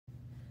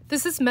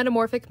This is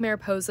Metamorphic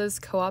Mariposa's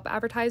co-op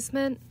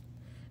advertisement.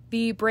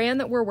 The brand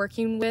that we're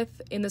working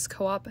with in this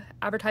co-op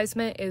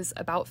advertisement is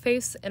About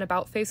Face, and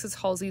About Face is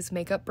Halsey's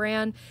makeup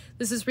brand.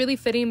 This is really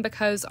fitting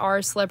because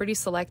our celebrity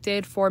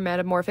selected for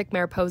Metamorphic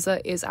Mariposa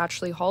is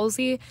actually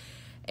Halsey.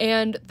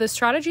 And the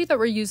strategy that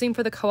we're using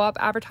for the co-op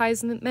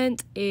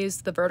advertisement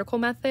is the vertical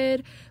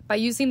method. By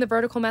using the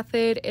vertical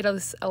method, it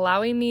is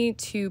allowing me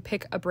to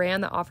pick a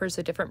brand that offers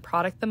a different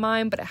product than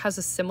mine, but it has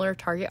a similar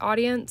target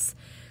audience.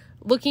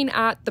 Looking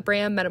at the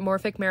brand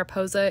Metamorphic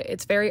Mariposa,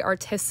 it's very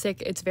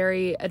artistic, it's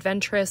very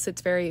adventurous,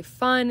 it's very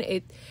fun,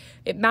 it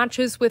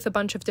matches with a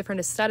bunch of different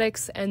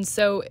aesthetics, and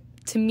so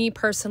to me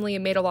personally, it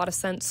made a lot of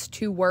sense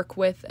to work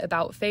with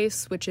About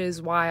Face, which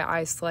is why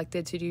I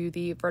selected to do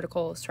the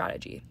vertical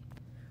strategy.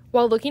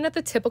 While looking at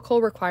the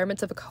typical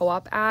requirements of a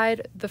co-op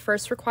ad, the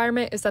first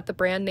requirement is that the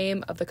brand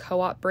name of the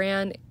co-op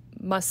brand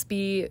must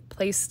be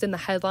placed in the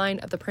headline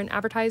of the print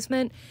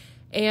advertisement.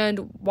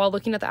 And while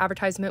looking at the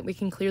advertisement, we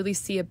can clearly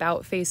see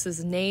About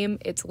Face's name.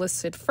 It's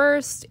listed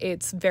first,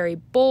 it's very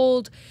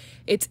bold,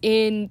 it's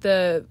in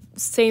the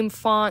same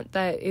font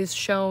that is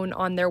shown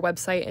on their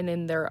website and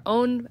in their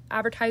own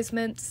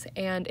advertisements,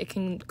 and it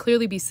can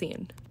clearly be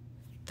seen.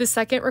 The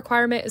second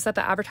requirement is that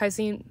the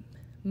advertising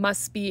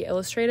must be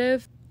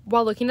illustrative.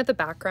 While looking at the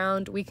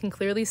background, we can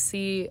clearly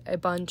see a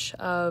bunch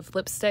of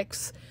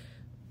lipsticks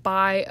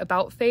by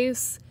About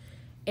Face,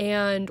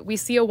 and we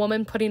see a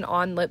woman putting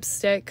on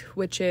lipstick,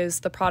 which is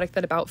the product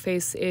that About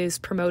Face is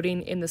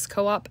promoting in this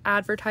co-op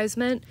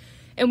advertisement.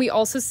 And we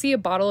also see a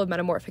bottle of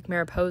Metamorphic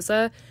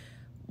Mariposa.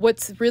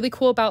 What's really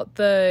cool about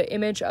the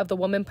image of the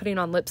woman putting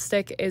on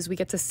lipstick is we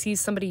get to see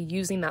somebody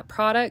using that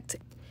product.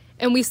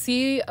 And we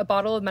see a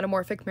bottle of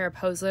Metamorphic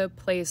Mariposa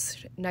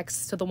placed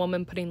next to the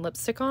woman putting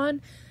lipstick on.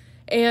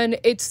 And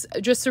it's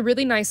just a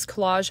really nice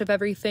collage of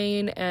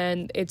everything,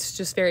 and it's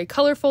just very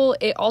colorful.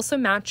 It also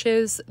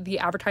matches the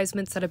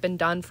advertisements that have been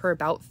done for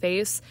About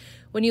Face.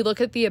 When you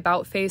look at the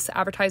About Face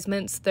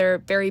advertisements, they're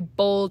very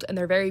bold and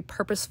they're very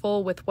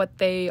purposeful with what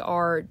they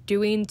are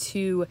doing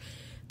to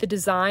the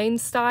design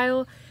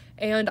style.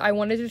 And I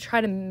wanted to try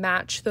to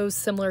match those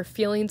similar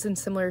feelings and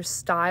similar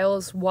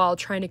styles while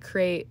trying to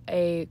create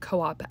a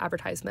co-op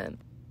advertisement.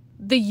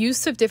 The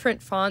use of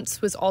different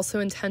fonts was also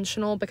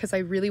intentional because I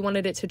really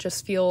wanted it to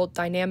just feel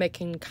dynamic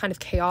and kind of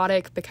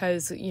chaotic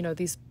because, you know,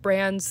 these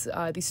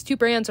two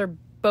brands are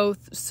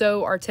both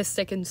so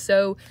artistic and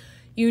so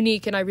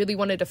unique, and I really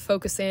wanted to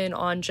focus in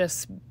on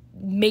just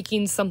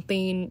making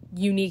something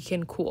unique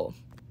and cool.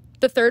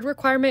 The third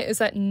requirement is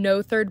that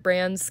no third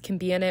brands can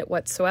be in it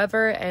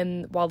whatsoever,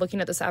 and while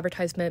looking at this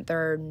advertisement,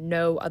 there are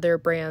no other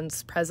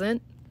brands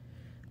present.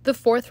 The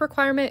fourth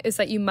requirement is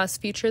that you must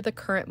feature the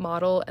current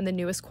model and the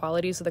newest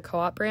qualities of the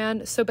co-op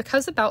brand. So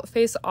because About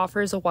Face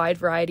offers a wide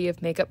variety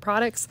of makeup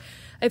products,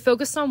 I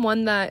focused on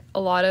one that a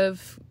lot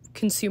of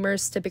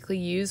consumers typically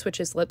use, which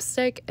is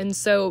lipstick. And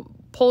so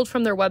pulled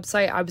from their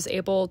website, I was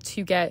able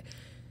to get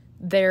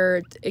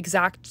their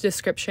exact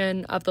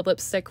description of the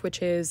lipstick,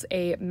 which is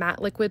a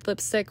matte liquid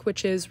lipstick,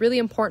 which is really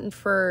important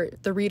for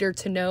the reader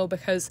to know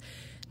because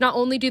not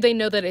only do they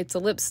know that it's a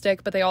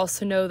lipstick, but they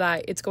also know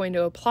that it's going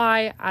to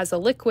apply as a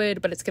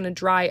liquid, but it's going to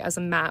dry as a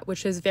matte,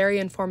 which is very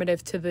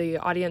informative to the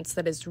audience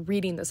that is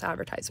reading this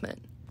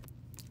advertisement.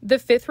 The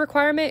fifth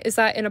requirement is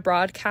that in a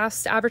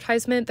broadcast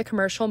advertisement, the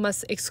commercial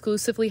must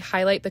exclusively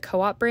highlight the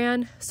co-op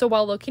brand. So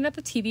while looking at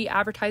the TV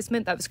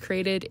advertisement that was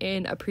created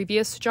in a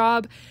previous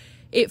job,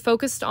 it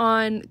focused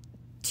on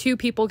two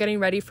people getting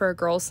ready for a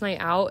girls' night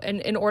out.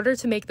 And in order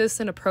to make this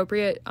an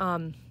appropriate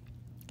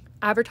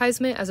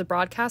advertisement as a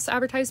broadcast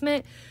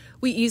advertisement,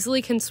 we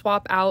easily can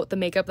swap out the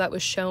makeup that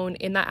was shown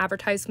in that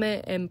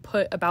advertisement and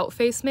put About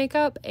Face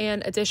makeup,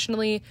 and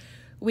additionally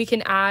we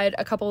can add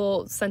a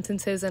couple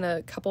sentences and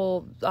a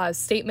couple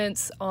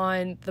statements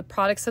on the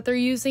products that they're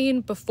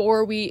using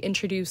before we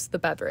introduce the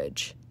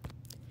beverage.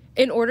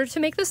 In order to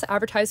make this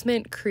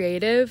advertisement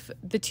creative,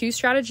 the two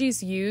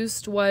strategies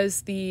used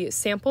was the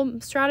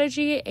sample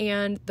strategy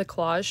and the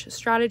collage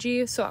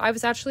strategy. So I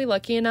was actually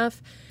lucky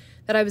enough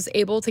that I was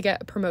able to get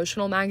a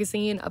promotional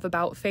magazine of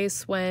About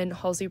Face when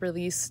Halsey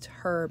released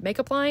her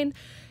makeup line,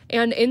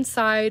 and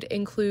inside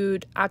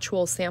include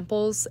actual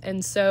samples,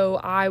 and so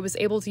I was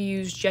able to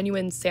use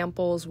genuine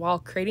samples while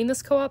creating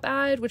this co-op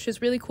ad, which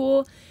is really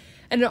cool,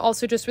 and it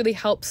also just really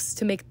helps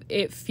to make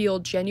it feel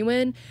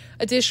genuine.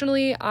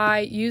 Additionally,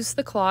 I used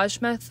the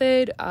collage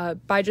method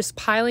by just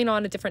piling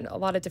on a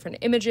lot of different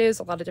images,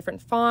 a lot of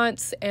different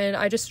fonts, and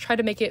I just try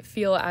to make it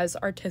feel as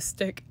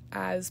artistic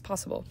as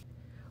possible.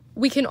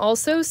 We can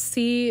also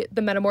see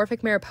the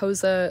Metamorphic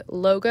Mariposa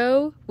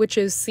logo, which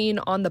is seen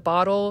on the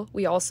bottle.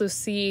 We also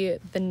see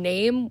the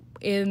name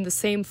in the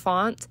same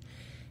font.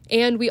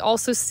 And we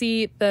also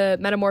see the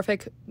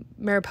Metamorphic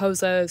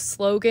Mariposa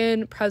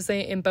slogan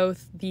present in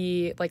both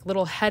the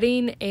little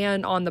heading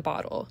and on the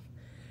bottle,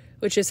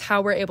 which is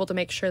how we're able to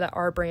make sure that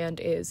our brand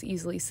is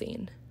easily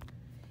seen.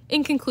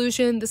 In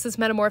conclusion, this is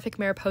Metamorphic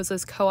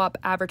Mariposa's co-op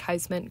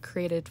advertisement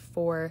created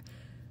for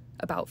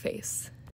About Face.